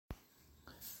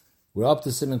We're up to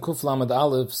Siman Kuf Lamed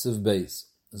Aleph Siv Beis.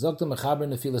 Zogta mechaber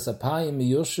nefilas apayim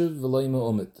miyoshev v'loy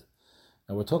me'umit.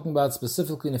 Now we're talking about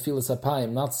specifically nefilas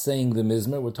apayim, not saying the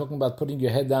mizmer. We're talking about putting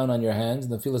your head down on your hands.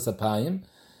 Nefilas apayim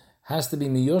has to be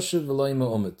miyoshev v'loy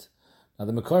me'umit. Now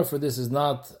the makar for this is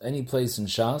not any place in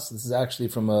Shas. This is actually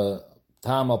from a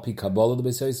Tam al pi Kabbalah the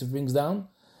Beis Yosef brings down.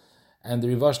 And the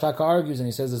Rivash Taka argues and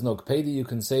he says there's no kpedi, you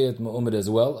can say it me'umit as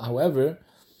well. However,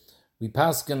 we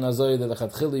paskin azoy that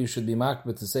lechatchila you should be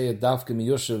makbet to say it dafke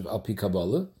miyoshev al pi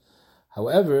Kabbalah.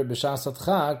 However, b'shas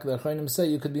atchak, the Achronim say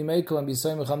you could be mekel and be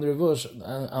soymech on the Rivash,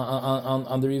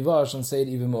 on the Rivash and say it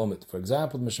even me'umit. For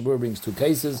example, the Mishabur brings two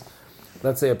cases.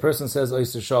 Let's say a person says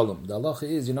Oyser Shalom. The halacha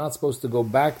is you're not supposed to go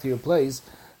back to your place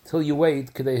till you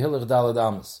wait k'dei hilach dalad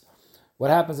amos. What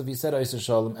happens if you said Oyser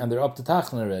Shalom and they're up to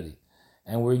Tachlin already?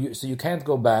 And so you can't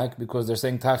go back because they're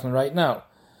saying Tachlin right now.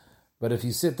 But if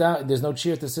you sit down, there's no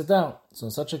cheer to sit down. So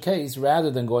in such a case,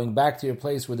 rather than going back to your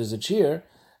place where there's a cheer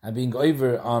and being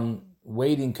over on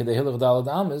waiting k'dei hilach dalad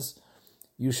amos,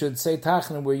 you should say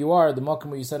Tachlin where you are, the makom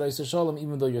where you said Oyser Shalom,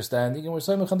 even though you're standing. And we're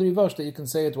saying on the Rivash that you can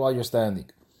say it while you're standing.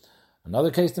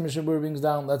 Another case the Mishabur brings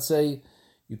down, let's say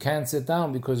you can't sit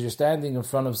down because you're standing in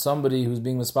front of somebody who's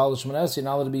being mispal shmones, you're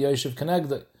not allowed to be Yoshev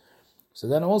Kenegdei. So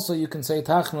then also you can say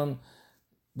Tachlin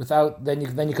without, then you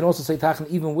can also say Tachlin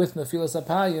even with Nefilas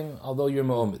Apayim, although you're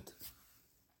Me'umid.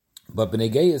 But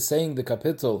Benegei is saying the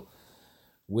kapitel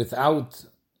without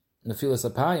Nefilas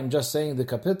Apayim, just saying the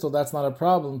kapitel, that's not a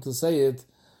problem to say it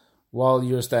while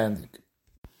you're standing.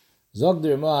 Zog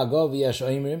der Mo'agov yesh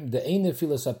oimrim, the ein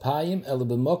nefilas apayim, ele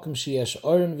b'mokum sheyesh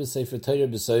oren v'sefer Torah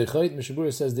b'soichoit.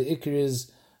 Mishabura says the ikr is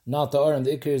not the oren,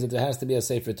 the ikr is that there has to be a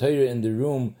sefer Torah in the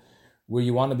room where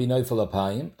you want to be neifel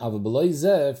apayim. Ava b'loi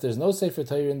zeh, if there's no sefer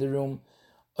Torah in the room,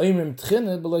 oimrim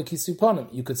tchine b'loi kisuponim.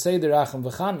 You could say the racham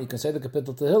v'chan, you can say the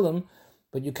kapitel tehillim,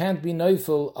 but you can't be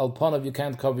neifel al ponav, you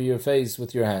can't cover your face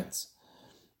with your hands.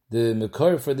 The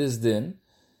makor for this din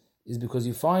is because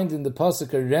you find in the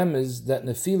pasuk a remez that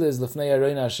nefila is lefnei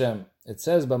aroin Hashem. It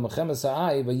says by Mechemes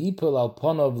Ha'ai vayipul al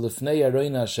ponov lefnei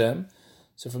aroin Hashem.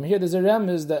 So from here there's a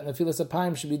remez that nefilas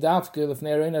apayim should be dafke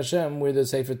lefnei aroin Hashem where the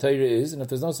sefer Torah is, and if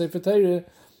there's no sefer Torah,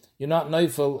 you're not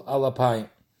neifel al apayim.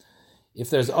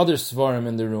 If there's other svarim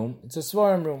in the room, it's a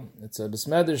svarim room. It's a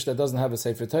besmedrish that doesn't have a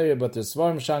sefer Torah, but there's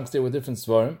svarim shanks there with different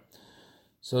svarim.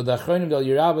 So the Achronim del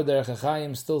Yerabah der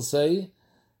Chachayim still say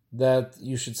that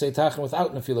you should say Tachlin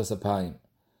without Nefilas Apayim.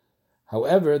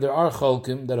 However, there are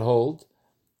Cholkim that hold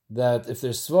that if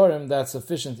there's Svarim, that's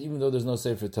sufficient even though there's no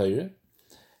Sefer Torah.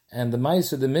 And the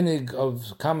Ma'aser, the Minig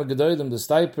of Kama Gedolim, the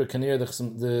Stipler, can hear the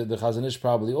Chazon Ish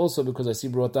probably also, because I see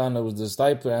brought down it was the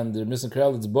Stipler and the Missing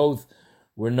Krelitz both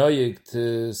were noyig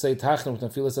to say Tachlin with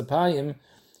Nefilas Apayim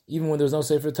even when there's no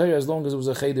Sefer Torah, as long as it was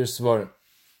a Cheder Svarim.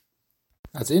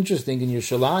 That's interesting. In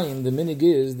Yerushalayim, the minig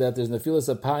is that there's nefilas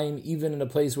apayim even in a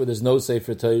place where there's no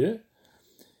sefer Torah,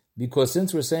 because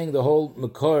since we're saying the whole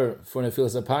makor for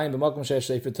nefilas apayim, b'makom sheyesh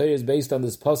sefer Torah is based on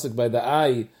this pasuk by the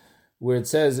eye, where it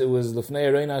says it was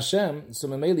lefnei aroin Hashem. So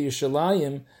Mameli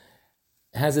Yerushalayim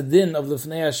has a din of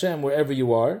lefnei Hashem wherever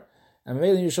you are, and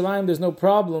Mameli Yerushalayim there's no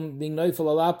problem being noifel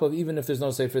alapav even if there's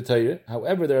no sefer Torah.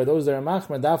 However, there are those that are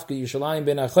machmer dafke Yerushalayim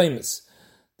ben achaymis.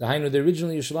 The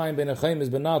original Yerushalayim ben Achayim is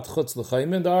but not chutz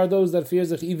l'chayim, and there are those that fear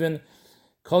sich even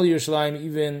kol Yerushalayim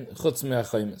even chutz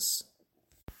me'achayim.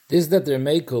 This that they're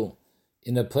mekel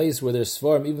in a place where there's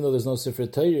svarim, even though there's no sefer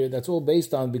Torah, that's all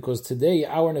based on because today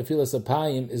our nefilas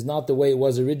apayim is not the way it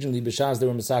was originally b'shas they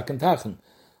were mesak and tachin,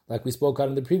 like we spoke out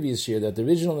in the previous year that the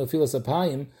original nefilas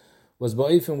apayim was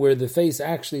ba'ifim where the face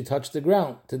actually touched the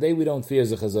ground. Today we don't fear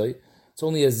zechazoi. It's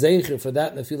only a zeicher for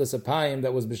that nefilas apayim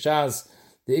that was b'shas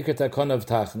the Iker Takon of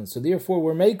Tachin. So therefore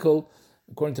we're mekel,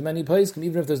 according to many poskim,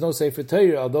 even if there's no Sefer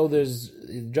Torah, although there's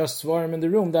just Svarim in the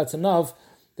room, that's enough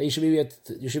that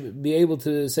you should be able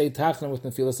to say Tachin with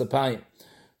Nefilas Apayim.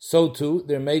 So too,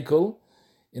 they're mekel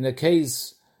in a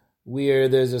case where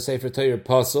there's a Sefer Torah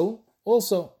puzzle,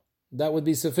 also, that would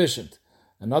be sufficient.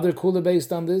 Another kula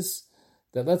based on this,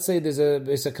 that let's say there's a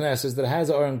Knesset that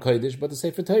has Aron Kodesh, but the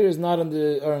Sefer Torah is not on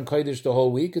the Aron Kodesh the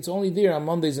whole week, it's only there on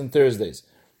Mondays and Thursdays.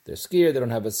 They're scared, they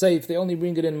don't have a safe, they only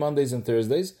bring it in Mondays and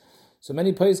Thursdays. So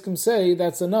many poskim say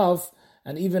that's enough,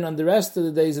 and even on the rest of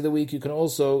the days of the week you can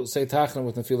also say Tachlin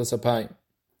with Nefilas Apayim.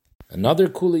 Another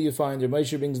kula you find, your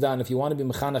Moshe brings down, if you want to be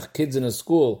mechanech kids in a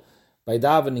school by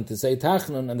davening to say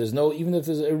Tachlin, and there's no, even if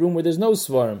there's a room where there's no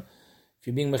svarim, if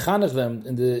you're being mechanech them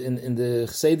in the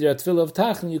Seder Tefillah of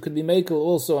Tachlin, you could be mekel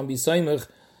also and be soymech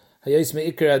hayos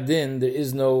me'ikar adin, there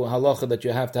is no halacha that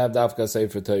you have to have dafka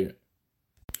sefer Torah.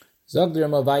 Zog der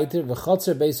mal weiter,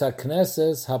 v'chotzer beis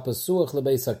ha-knesses, ha-pesuach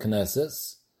le-beis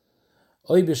ha-knesses,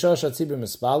 oi b'shosh ha-tzibur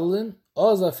mispalelin,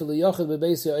 So what's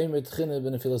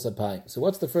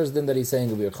the first din that he's saying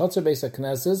over here? Chotzer beis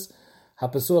hakneses,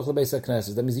 hapasuach lebeis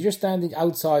hakneses. That means you're standing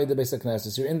outside the beis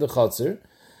hakneses. You're in the chotzer,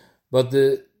 but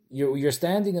you're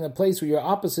standing in a place where you're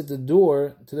opposite the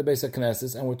door to the beis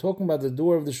hakneses, and we're talking about the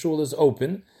door of the shul is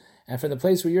open, and from the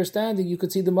place where you're standing, you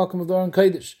could see the makom of the Aron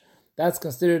Kodesh. That's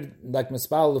considered like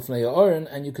mispal lefnei ha'aron,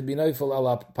 and you could be noifel al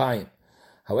apayim.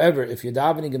 However, if you're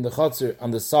davening in the chotzer,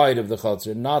 on the side of the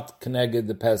chotzer, not connected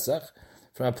the Pesach,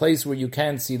 from a place where you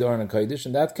can't see the Aron Kodesh,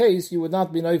 in that case, you would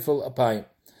not be noifel apayim.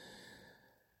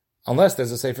 Unless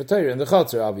there's a Sefer Torah in the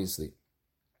chotzer, obviously.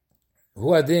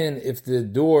 Hu adin, if the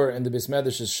door in the Beis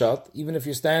Medrash is shut, even if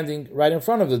you're standing right in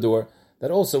front of the door,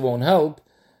 that also won't help,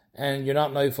 and you're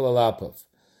not noifel al apav.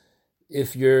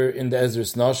 If you're in the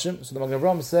Ezras Nashim, so the Magen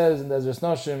Avraham says in the Ezras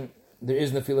Nashim, there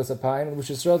is nefilas apayim, and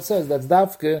Rosh Yisrael says that's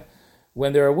dafke,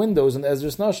 when there are windows in the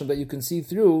Ezras Nashim that you can see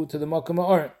through to the Makom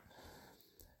HaAron.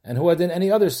 And who had in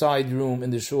any other side room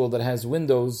in the shul that has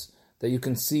windows that you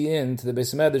can see into the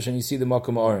Beis Medrash and you see the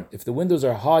Makom HaAron. If the windows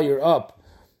are higher up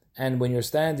and when you're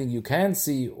standing you can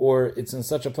see, or it's in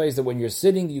such a place that when you're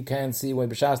sitting you can't see, when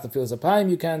B'shas Nefilas Apayim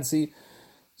you can't see,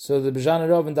 so the B'jan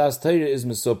Rav and Das Torah is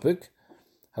Mesupik.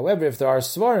 However, if there are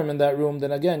Svarim in that room,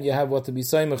 then again you have what to be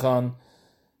Saimach on,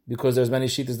 because there's many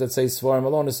shittas that say Svarim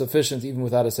alone is sufficient even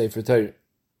without a Sefer Torah.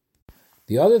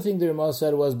 The other thing the Ramah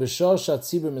said was B'shosh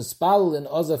Tzibur Mispal in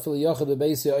Ozafil Yochad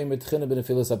Bebeisi Oimer Tchina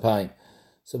B'Nefilas Apayim.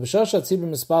 So B'shosh Tzibur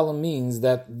Mispal means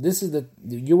that this is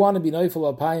you want to be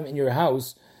Neifel Apayim in your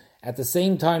house at the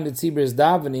same time the Tzibur is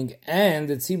davening and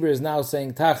the Tzibur is now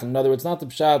saying Tachan. In other words, not the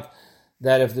pshat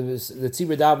that if the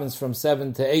Tzibur davens from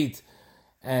 7 to 8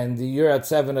 and you're at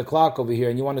 7 o'clock over here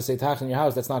and you want to say Tachan in your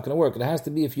house, that's not going to work. It has to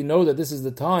be if you know that this is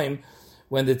the time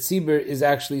when the Tzibur is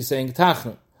actually saying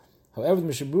Tachan. However, the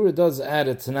Mishabura does add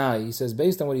a Tanai. He says,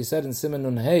 based on what he said in Siman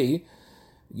Nun Hey,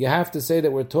 you have to say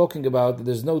that we're talking about that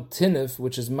there's no tinif,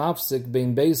 which is mafsik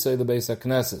bein beisay the beis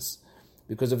hakneses.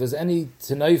 Because if there's any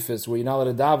tinifis where you're not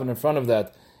allowed to daven in front of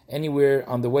that, anywhere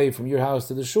on the way from your house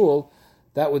to the shul,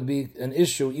 that would be an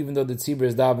issue, even though the tzibur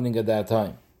is davening at that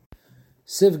time.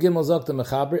 Siv Gimel Zok the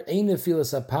Mechaber, ein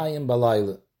nefilas apayim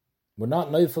balayla. We're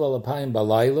not neifel al apayim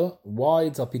balayla. Why?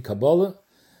 It's al pi Kabbalah.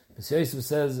 Yosef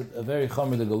says a very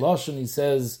chomer the Galoshen. He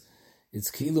says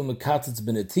it's kilu mekatzitz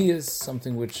benetias,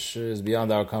 something which is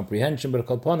beyond our comprehension. But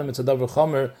kolponim it's a davar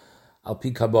chomer al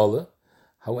pi Kabbalah.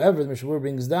 However, the Mishabur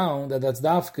brings down that that's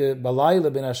dafke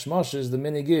balayla ben hashmoshes. The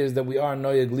minig is that we are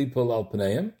noyeg lipol al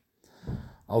pneim.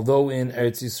 Although in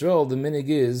Eretz Yisrael the minig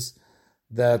is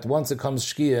that once it comes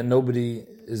shkia, nobody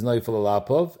is noyfel al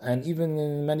apov, and even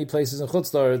in many places in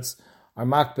Chutz La'aretz are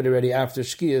makbid already after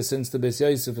Shkia, since the Beis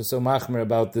Yosef is so machmer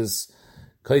about this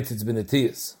koititz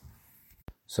benetiyas.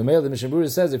 So the Mishabura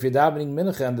says, if you're davening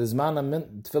mincha and the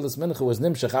zman tefillas mincha was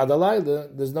nimshach ad alayla,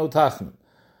 there's no tachnun.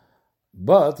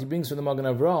 But he brings from the Magen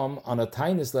Avraham on a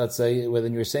tainis, let's say,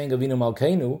 when you're saying Avinu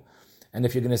Malkeinu, and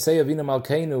if you're going to say Avinu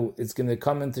Malkeinu, it's going to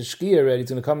come into Shkia already,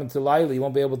 it's going to come into Laila, you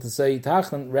won't be able to say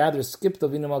tachnun, rather skip the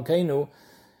Avinu Malkeinu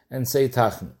and say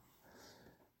tachnun.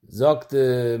 Sagt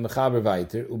the Mechaber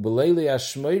weiter, ubeleili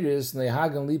ashmoiris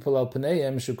nehagen lipol al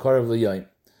pneim shukorav liyayim.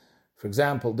 For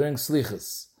example, during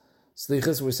Slichas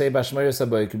we say bashmoiris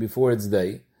habayker before it's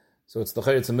day, so it's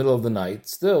the middle of the night.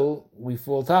 Still, we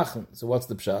fall tachan. So what's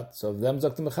the pshat? So of them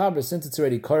sagt the Mechaber, since it's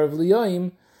already korav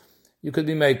liyayim, you could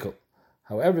be mekel.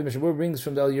 However, the Mishabur brings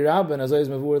from the El Yerabah and Azayis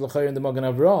Mavur l'chayr in the Magen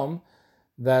Avraham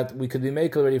that we could be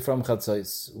mekel already from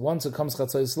Chatzos. Once it comes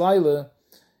Chatzos Laila,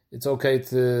 it's okay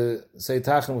to say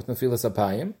tachan with nefilas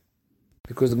apayim,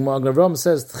 because the Magen Avraham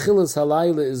says tchilas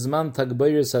halayla is man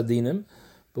tagbayris hadinim,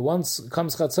 but once it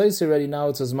comes chatzos already, now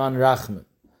it's as man rachman.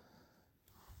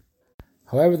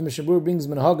 However, the Mishabur brings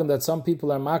minhagim that some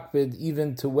people are makbid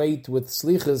even to wait with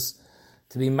slichas,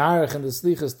 to be marach in the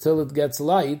slichas till it gets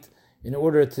light, in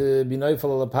order to be noifel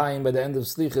al apayim by the end of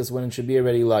slichas when it should be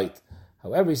already light.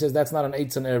 However, he says that's not an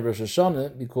eitz on Erev Rosh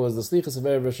Hashanah, because the slichas of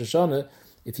Erev Rosh Hashanah,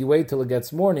 if you wait till it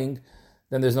gets morning,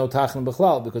 then there's no tachan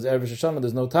b'chlal, because Erev Rosh Hashanah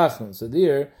there's no tachan. So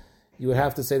there, you would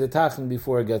have to say the tachan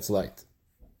before it gets light.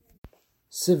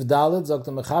 Siv Dalet sagt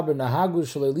the Mechaber nahagu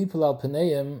shalei lipol al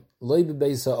pneim loy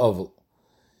bebeisa oval.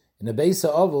 In a beisa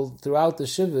oval, throughout the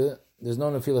shiva, there's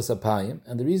no nefilas apayim,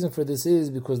 and the reason for this is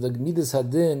because the gmidas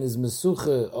hadin is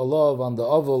mesuche olav on the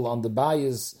oval, on the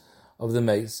bias of the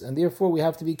mace, and therefore we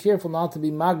have to be careful not to be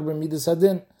magber midas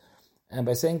hadin. And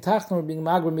by saying tachnon, we're being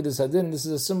magber midas hadin. This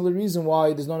is a similar reason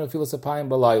why there's no nefilas apayim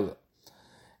balayla.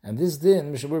 And this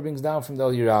din, Mishabur brings down from the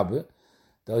El Yerabah.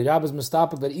 The El Yerabah is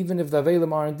mistapel that even if the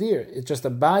avelim aren't there, it's just a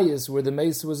bias where the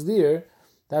mace was there,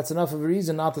 that's enough of a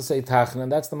reason not to say tachnon.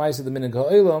 And that's the mace of the minig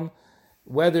ha'olam,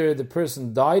 whether the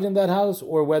person died in that house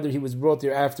or whether he was brought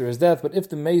there after his death. But if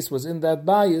the mace was in that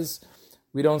bayis,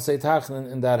 we don't say tachnan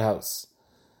in that house.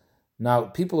 Now,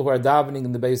 people who are davening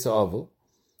in the Beis HaOvel,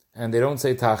 and they don't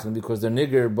say tachnan because they're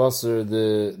nigger, basar,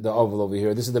 the oval over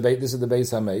here. This is the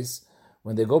Beis HaMace.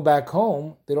 When they go back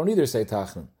home, they don't either say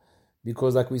tachnan.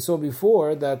 Because like we saw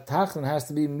before, that tachnan has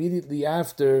to be immediately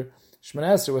after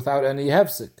Shemona Esrei without any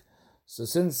hefsek. So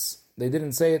since they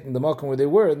didn't say it in the makom where they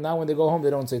were, now when they go home they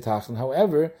don't say tachnan.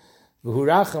 However,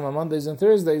 v'huracham on Mondays and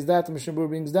Thursdays, that the Mishnah Berurah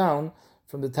brings down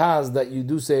from the Taz that you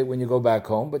do say it when you go back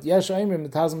home. But Yesh Aimrim, the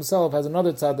Taz himself, has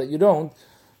another Tzad that you don't,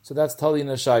 so that's Tali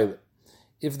Nashayla.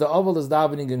 If the Oval is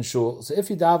davening in shul, so if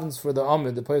he davens for the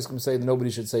Amid, the place can say that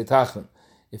nobody should say tachnan.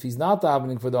 If he's not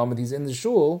davening for the Amid, he's in the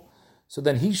shul, so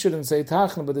then he shouldn't say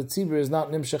tachnan, but the tzibur is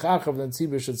not nimshach achav, then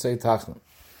tzibur should say tachnan.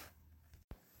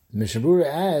 The Mishnah Berurah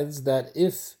adds that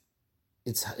if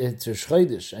it's Rosh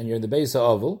Chodesh and you're in the Beis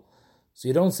HaOvel, so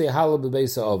you don't say Hallel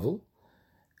b'Beis HaOvel,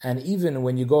 and even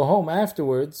when you go home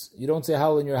afterwards, you don't say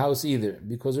Hallel in your house either,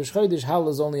 because Rosh Chodesh Hallel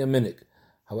is only a minig.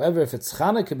 However, if it's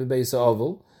Chanukah b'Beis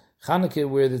HaOvel, Chanukah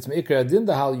where it's Me'ikra Adin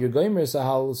the Hallel, you're Goymer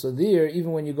Hallel, so there,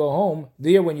 even when you go home,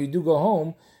 when you do go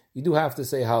home, you do have to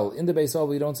say Hallel. In the Beis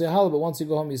HaOvel, you don't say Hallel, but once you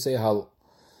go home, you say Hallel.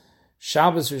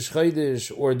 Shabbos, Rosh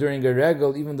Chodesh, or during a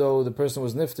regel, even though the person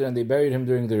was nifter and they buried him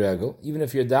during the regel, even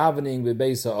if you're davening with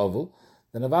Beis HaOvel,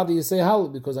 then avada you say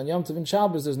Hallel, because on Yom Tov and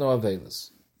Shabbos there's no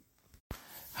Avelis.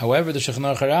 However, the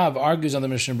Shulchan Aruch Harav argues on the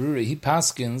Mishnah Berurah, he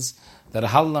paskins that a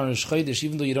Hallel on Rosh Chodesh,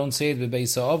 even though you don't say it with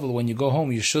Beis HaOvel, when you go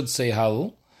home you should say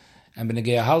Hallel, and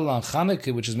b'negei Hallel on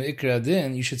Chanukah, which is Me'ikra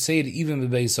Adin, you should say it even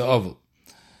with Beis HaOvel.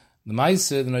 The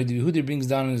Maaseh, the Noida Yehuda brings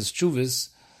down in his Tshuvas,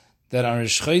 that on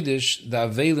Rosh Chodesh, the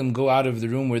Avelim go out of the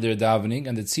room where they're davening,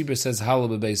 and the Tzibur says Hallel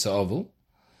b'Beis HaOvel.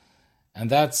 And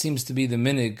that seems to be the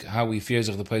minig, how we fear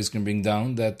the place can bring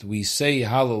down, that we say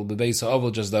Hallel b'Beis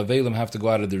HaOvel, just the Avelim have to go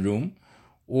out of the room,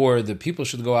 or the people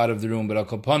should go out of the room, but al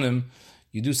kaponim,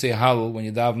 you do say Hallel when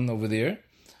you daven over there.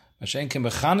 Mashenkem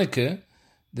b'Chanukah,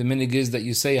 the minig is that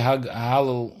you say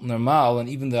Hallel normal, and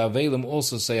even the Avelim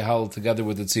also say Hallel together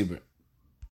with the Tzibur.